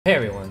Hey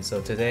everyone,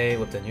 so today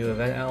with the new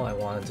event out, I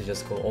wanted to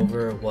just go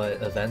over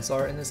what events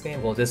are in this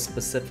game, well this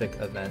specific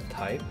event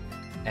type,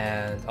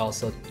 and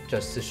also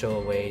just to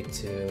show a way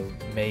to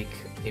make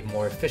a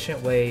more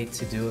efficient way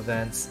to do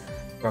events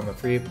from a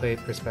free-to-play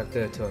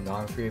perspective to a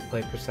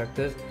non-free-to-play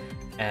perspective.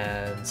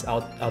 And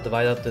I'll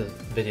divide up the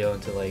video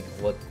into like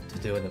what to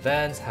do in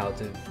events, how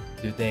to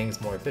do things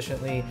more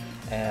efficiently,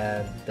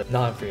 and the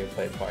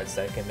non-free-to-play parts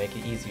that can make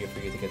it easier for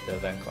you to get the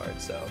event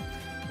card. So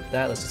with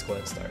that, let's just go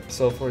ahead and start.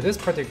 So for this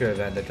particular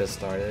event that just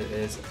started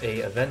is a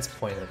events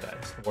point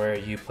event where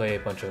you play a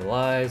bunch of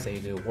lives and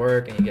you do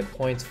work and you get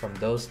points from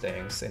those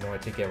things in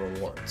order to get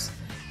rewards.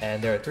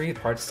 And there are three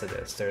parts to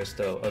this. There's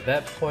the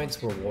event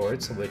points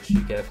rewards, which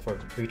you get for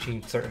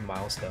reaching certain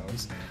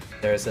milestones.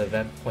 There's the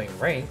event point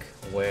rank,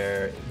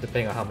 where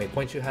depending on how many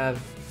points you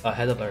have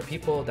ahead of other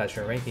people, that's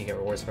your rank, you get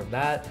rewards from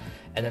that.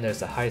 And then there's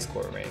the high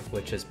score rank,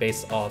 which is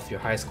based off your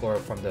high score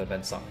from the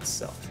event song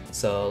itself.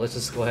 So let's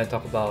just go ahead and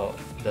talk about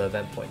the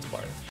event points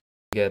part.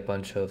 You get a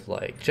bunch of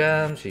like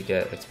gems, you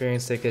get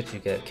experience tickets, you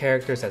get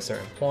characters at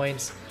certain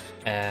points,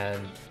 and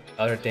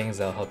other things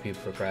that'll help you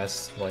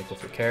progress like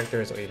with your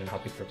characters, or even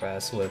help you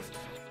progress with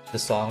the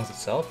songs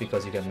itself,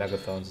 because you get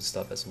megaphones and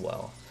stuff as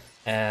well.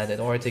 And in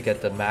order to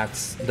get the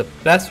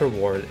best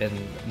reward in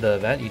the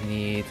event, you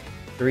need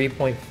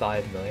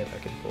 3.5 million, if I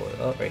can pull it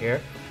up right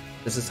here.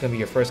 This is going to be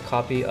your first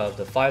copy of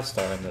the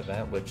 5-star in the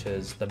event, which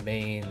is the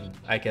main,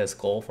 I guess,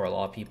 goal for a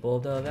lot of people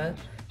of the event.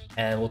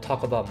 And we'll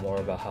talk about more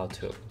about how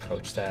to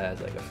approach that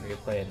as like a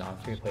free-to-play and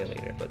non-free-to-play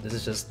later. But this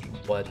is just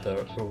what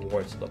the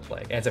rewards look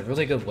like. And it's a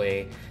really good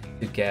way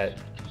to get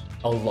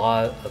a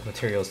lot of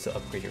materials to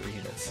upgrade your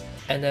units.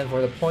 And then for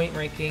the point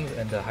rankings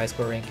and the high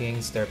score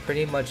rankings, they're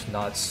pretty much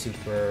not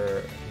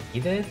super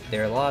needed.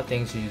 There are a lot of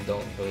things you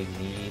don't really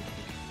need.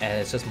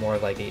 And it's just more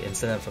like an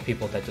incentive for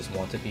people that just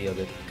want to be a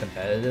bit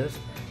competitive.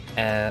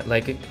 And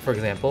like for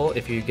example,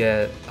 if you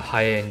get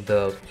high in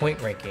the point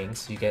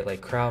rankings, you get like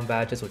crown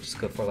badges, which is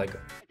good for like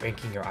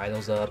ranking your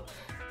idols up,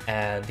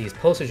 and these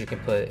posters you can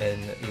put in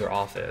your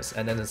office.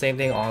 And then the same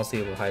thing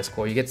honestly with high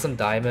score, you get some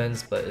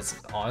diamonds, but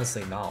it's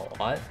honestly not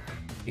a lot,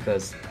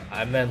 because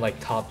I'm in like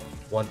top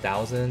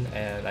 1000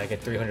 and I get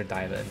 300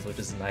 diamonds, which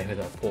is not even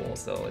a pool,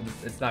 so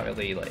it's not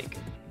really like,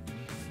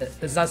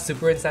 it's not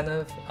super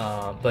incentive,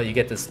 but you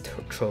get this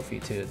trophy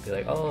to be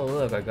like, oh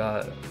look, I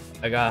got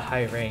a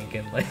high rank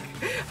and like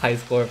high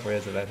score for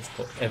this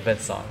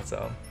event song.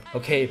 So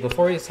okay,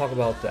 before we talk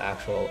about the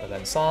actual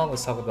event song,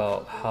 let's talk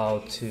about how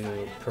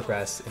to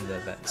progress in the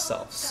event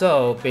itself.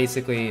 So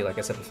basically, like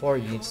I said before,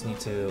 you just need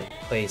to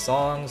play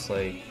songs.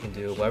 Like you can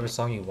do whatever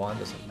song you want,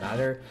 doesn't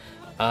matter,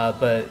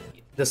 but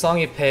the song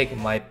you pick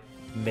might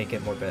make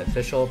it more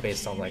beneficial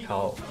based on like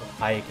how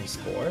high you can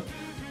score.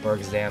 For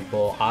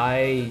example,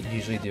 I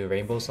usually do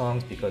rainbow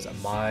songs because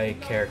my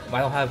character,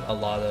 I don't have a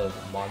lot of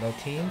mono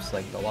teams.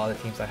 Like a lot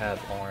of teams I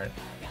have aren't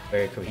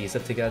very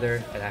cohesive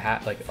together, and I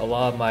have like a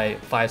lot of my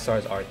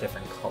 5-stars are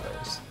different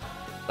colors.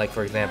 Like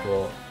for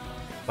example,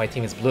 my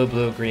team is blue,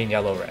 blue, green,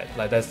 yellow, red.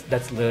 Like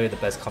that's literally the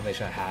best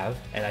combination I have.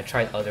 And I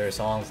tried other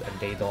songs and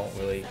they don't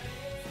really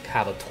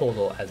have a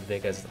total as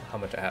big as how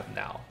much I have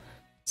now.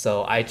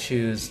 So I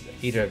choose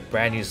either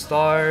brand new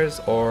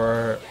stars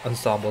or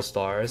ensemble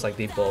stars. Like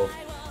they both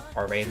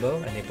are rainbow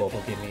and they both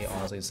will give me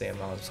honestly the same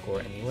amount of score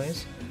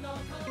anyways.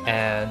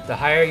 And the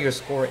higher your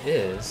score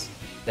is,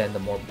 then the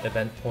more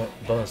event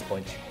bonus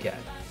points you get,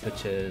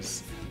 which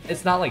is,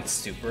 it's not like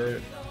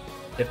super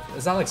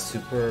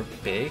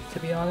big, to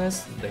be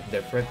honest. The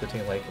difference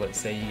between like, let's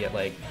say you get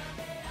like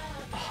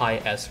a high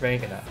S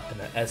rank and an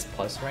S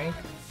plus rank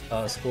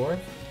score,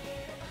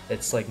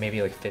 it's like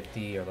maybe like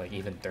 50 or like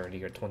even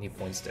 30 or 20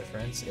 points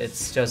difference.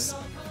 It's just,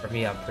 for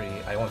me, I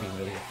want to be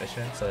really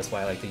efficient, so that's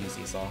why I like to use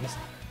these songs.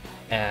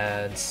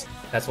 And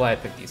that's why I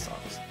picked these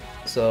songs.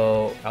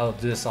 So I'll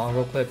do the song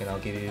real quick and I'll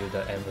give you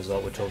the end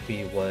result, which will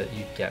be what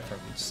you get from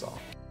each song.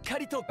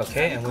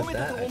 Okay, and with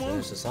that, I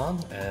finished the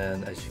song,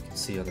 and as you can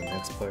see on the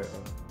next part,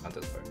 not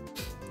this part.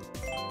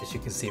 As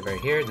you can see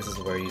right here, this is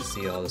where you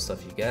see all the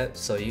stuff you get.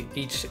 So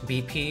each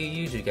BP you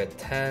use, you get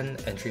 10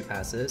 entry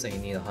passes, and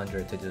you need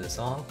 100 to do the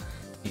song.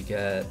 You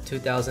get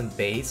 2000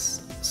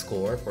 base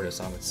score for the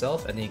song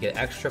itself, and then you get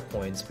extra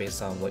points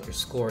based on what your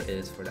score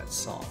is for that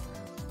song.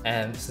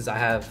 And since I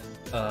have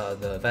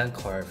the event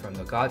card from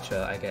the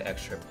Gacha, I get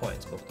extra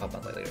points. We'll talk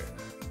about that later.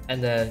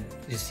 And then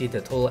you see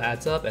the total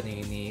adds up, and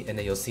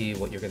then you'll see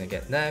what you're gonna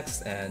get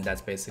next, and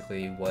that's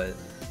basically what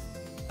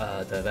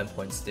the event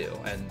points do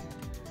and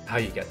how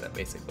you get them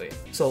basically.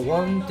 So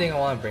one thing I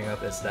want to bring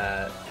up is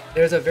that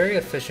there's a very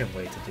efficient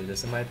way to do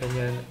this in my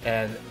opinion,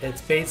 and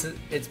it's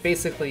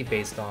basically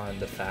based on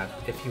the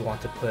fact if you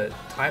want to put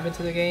time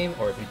into the game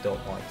or if you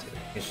don't want to.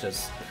 It's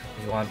just,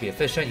 if you want to be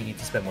efficient, you need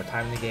to spend more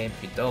time in the game.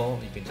 If you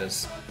don't, you can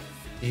just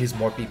use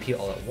more BP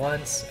all at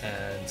once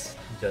and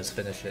just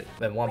finish it.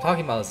 And what I'm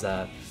talking about is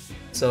that,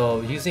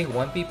 so using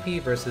 1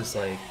 BP versus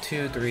like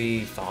 2,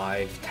 3,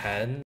 5,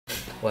 10,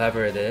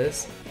 whatever it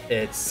is,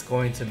 it's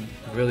going to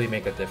really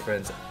make a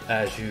difference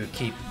as you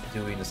keep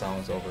doing the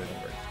songs over and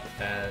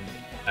over. And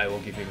I will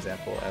give you an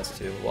example as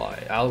to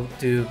why. I'll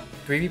do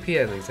 3VP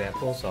as an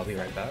example, so I'll be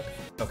right back.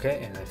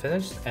 Okay, and I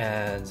finished,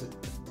 and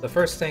the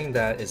first thing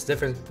that is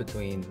different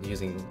between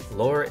using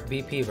lower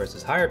BP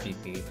versus higher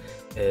BP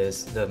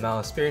is the amount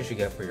of experience you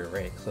get for your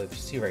rank. So if you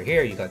see right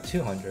here, you got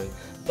 200,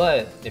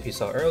 but if you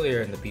saw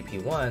earlier in the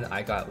BP1,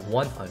 I got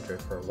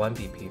 100 for 1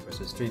 BP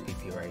versus 3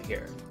 BP right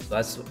here.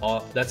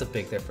 So that's a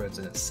big difference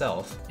in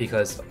itself,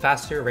 because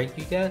faster rank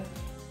you get,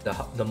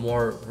 the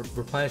more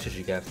replenishes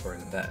you get for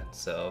an event.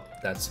 So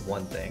that's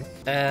one thing.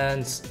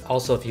 And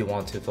also, if you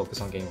want to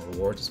focus on getting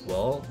rewards as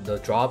well, the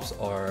drops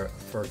are,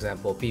 for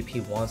example,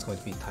 BP1 is going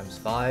to be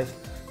 ×5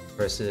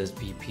 versus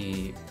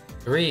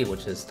BP3,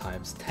 which is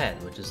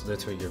 ×10, which is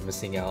literally you're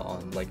missing out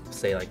on like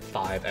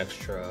 5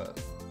 extra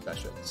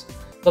sessions.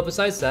 But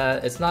besides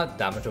that, it's not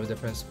that much of a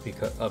difference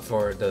because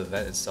for the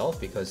event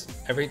itself, because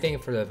everything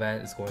for the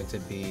event is going to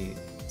be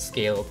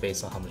scaled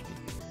based on how much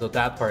BP. So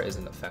that part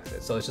isn't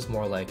affected. So it's just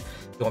more like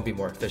you want to be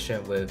more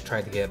efficient with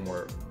trying to get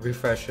more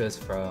refreshes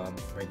from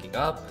ranking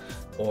up,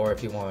 or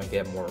if you want to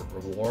get more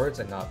rewards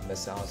and not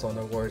miss out on some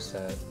rewards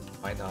that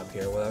might not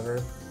appear or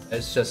whatever.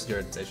 It's just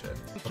your decision.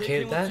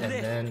 Okay, that, and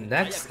then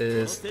next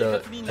is the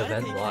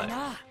event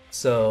live.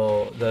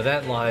 So the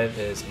event live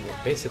is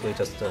basically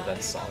just the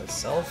event song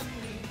itself,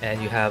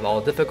 and you have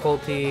all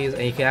difficulties,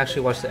 and you can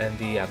actually watch the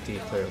MV after you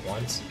clear it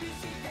once.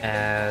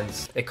 And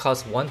it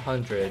costs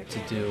 100 to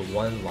do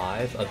 1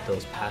 live of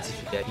those passes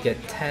you get. You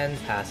get 10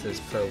 passes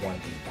per 1.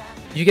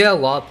 You get a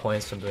lot of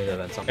points from doing the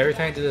event song. Every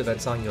time you do the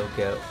event song, you'll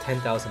get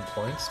 10,000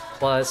 points,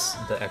 plus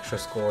the extra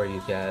score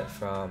you get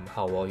from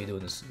how well you do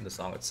in the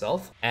song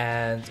itself.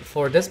 And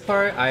for this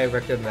part, I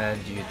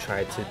recommend you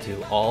try to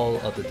do all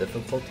of the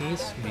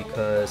difficulties,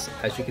 because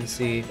as you can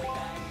see,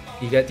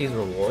 you get these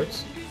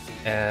rewards,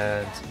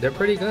 and they're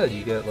pretty good.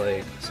 You get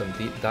like some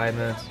deep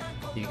diamonds,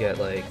 you get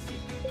like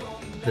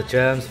the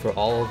gems for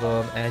all of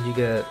them, and you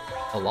get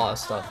a lot of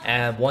stuff.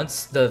 And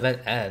once the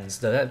event ends,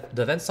 the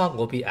event song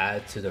will be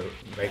added to the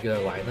regular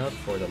lineup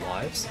for the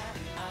lives,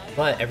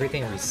 but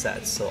everything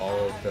resets. So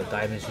all of the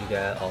diamonds you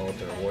get, all of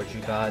the rewards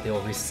you got, they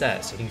will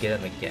reset so you can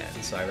get them again.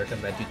 So I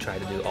recommend you try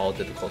to do all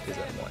difficulties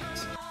at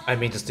once. I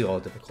mean, just do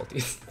all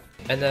difficulties.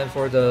 And then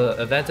for the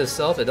event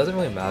itself, it doesn't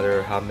really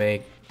matter how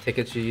many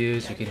tickets you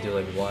use. You can do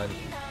like 1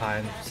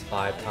 times,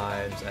 5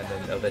 times, and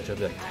then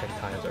eventually like 10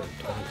 times or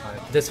 20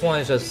 times. This one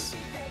is just,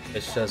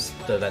 it's just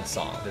the event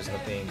song. There's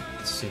nothing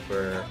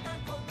super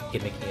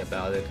gimmicky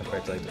about it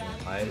compared to like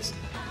the lives.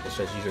 It's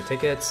just use your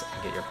tickets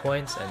and get your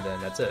points, and then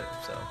that's it.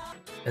 So,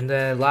 and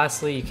then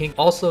lastly, you can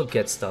also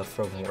get stuff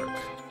from work.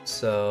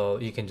 So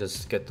you can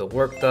just get the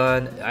work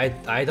done.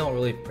 I don't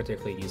really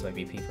particularly use my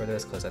BP for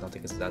this because I don't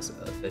think it's that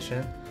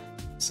efficient.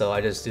 So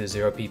I just do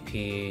 0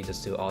 BP,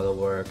 just do auto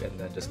work, and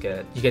then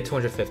you get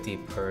 250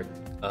 per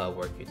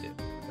work you do.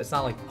 It's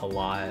not like a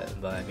lot,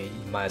 but I mean,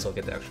 you might as well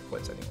get the extra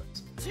points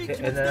anyways.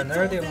 Okay, and then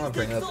another thing I want to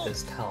bring up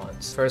is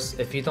talents. First,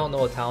 if you don't know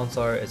what talents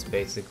are, it's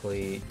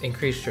basically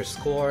increase your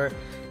score,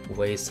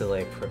 ways to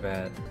like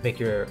make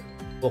your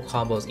full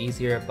combos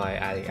easier by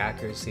adding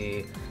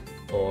accuracy,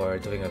 or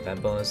doing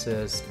event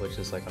bonuses, which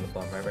is like on the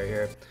bottom right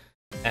here.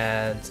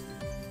 And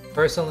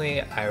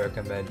personally, I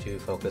recommend you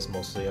focus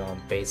mostly on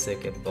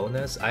basic and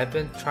bonus. I've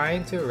been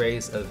trying to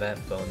raise event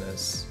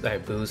bonus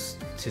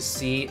boost to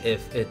see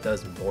if it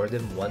does more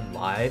than 1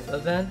 live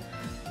event,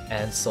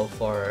 and so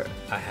far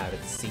I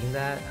haven't seen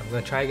that. I'm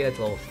gonna try to get it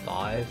to level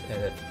 5,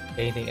 and if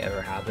anything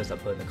ever happens, I'll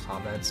put in the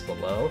comments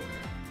below.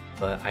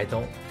 But I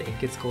don't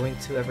think it's going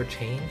to ever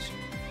change.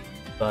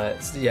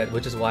 But yeah,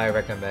 which is why I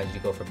recommend you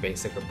go for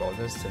basic or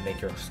bonus to make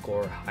your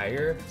score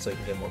higher so you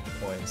can get more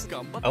points.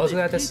 I was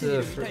gonna add this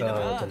to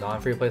the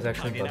non-free play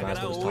section, but might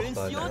as well just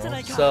talk about it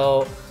now.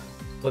 So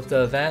with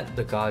the event,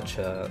 the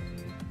gacha,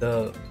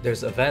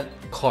 there's event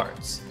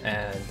cards,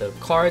 and the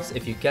cards,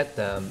 if you get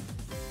them,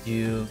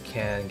 you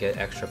can get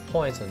extra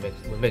points, and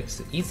it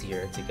makes it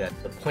easier to get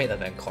the point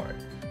event card.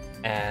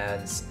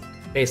 And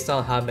based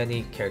on how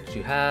many characters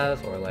you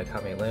have, or like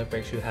how many limit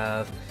breaks you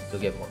have,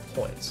 you'll get more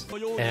points.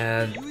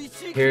 And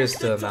here's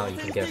the amount you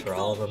can get for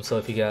all of them. So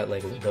if you get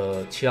like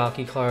the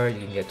Chiaki card,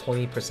 you can get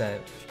 20%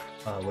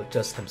 with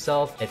just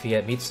himself. If you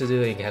get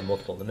Mitsudu, you can have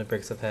multiple limit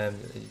breaks of him.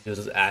 You'll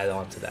just add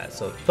on to that.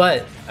 So,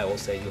 but I will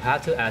say you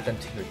have to add them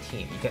to your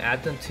team. You can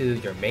add them to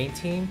your main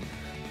team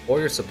or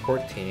your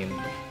support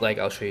team. Like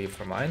I'll show you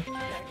for mine.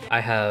 I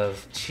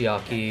have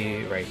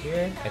Chiaki right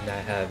here, and I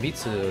have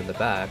Mitsudu in the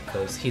back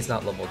because he's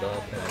not leveled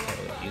up and I can't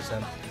really use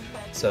him.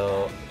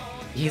 So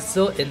he's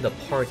still in the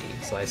party,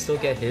 so I still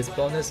get his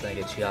bonus and I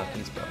get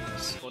Chiaki's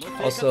bonus.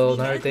 Also,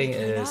 another thing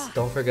is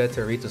don't forget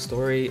to read the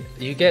story.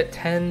 You get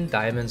 10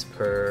 diamonds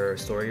per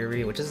story you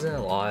read, which isn't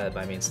a lot,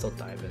 but I mean, still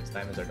diamonds.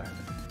 Diamonds are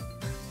diamonds.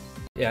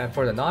 Yeah, and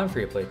for the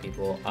non-free play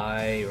people,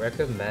 I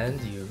recommend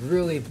you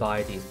really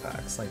buy these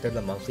packs. Like, they're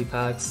the monthly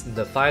packs.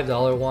 The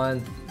 $5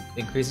 one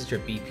increases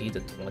your BP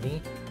to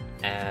 20,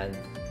 and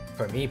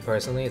for me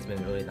personally, it's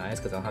been really nice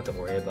because I don't have to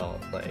worry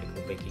about like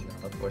waking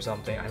up or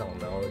something. I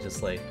don't know,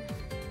 just like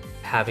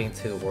having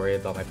to worry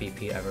about my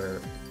BP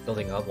ever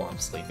building up while I'm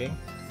sleeping.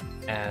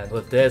 And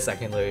with this, I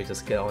can literally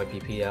just get all my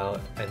PP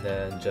out and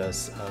then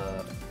just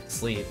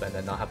sleep and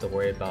then not have to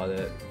worry about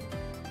it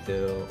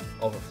to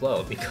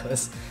overflow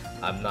because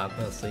I'm not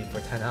gonna sleep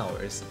for 10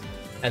 hours.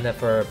 And then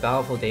for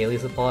Bountiful Daily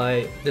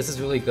Supply, this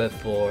is really good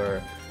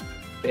for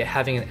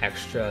having an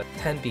extra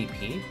 10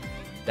 BP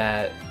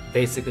that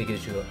basically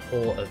gives you a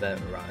whole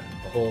event run,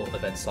 a whole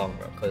event song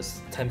run,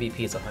 because 10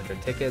 BP is 100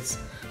 tickets,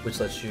 which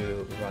lets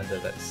you run the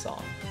event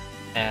song.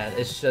 And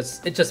it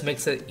just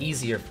makes it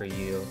easier for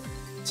you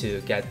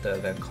to get the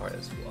event card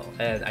as well.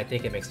 And I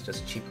think it makes it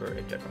just cheaper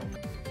in general.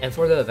 And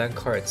for the event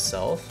card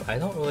itself, I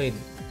don't really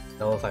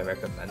know if I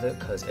recommend it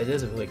because it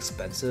is really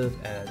expensive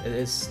and it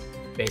is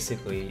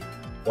basically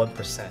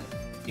 1%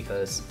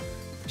 because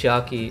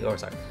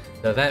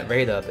the event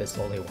rate up is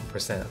only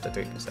 1% of the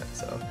 3%.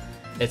 So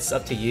it's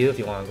up to you if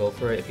you want to go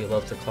for it. If you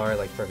love the card,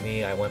 like for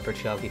me, I went for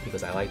Chiaki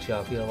because I like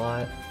Chiaki a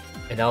lot.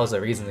 And that was the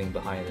reasoning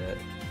behind it.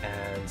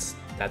 And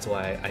that's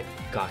why I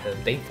got him.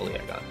 Thankfully,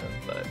 I got him.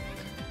 But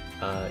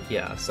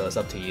yeah, so it's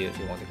up to you if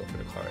you want to go for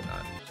the card or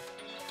not.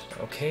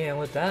 Okay, and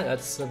with that,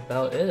 that's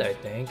about it, I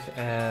think.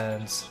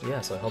 And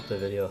yeah, so I hope the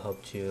video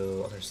helped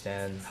you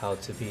understand how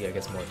to be, I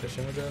guess, more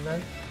efficient with the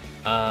event.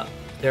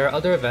 There are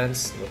other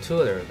events, well, 2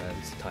 other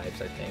events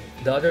types, I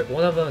think.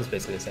 One of them is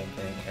basically the same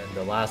thing, and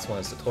the last one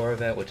is the tour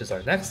event, which is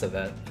our next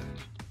event,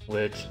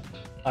 which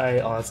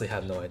I honestly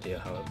have no idea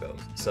how it goes.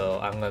 So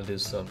I'm gonna do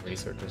some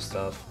research and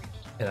stuff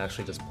and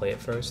actually just play it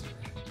first,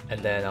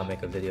 and then I'll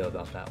make a video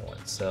about that one.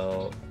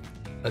 So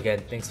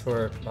again, thanks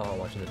for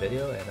watching the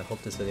video, and I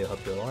hope this video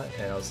helped you a lot,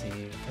 and I'll see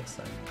you next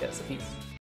time. Yeah, so peace.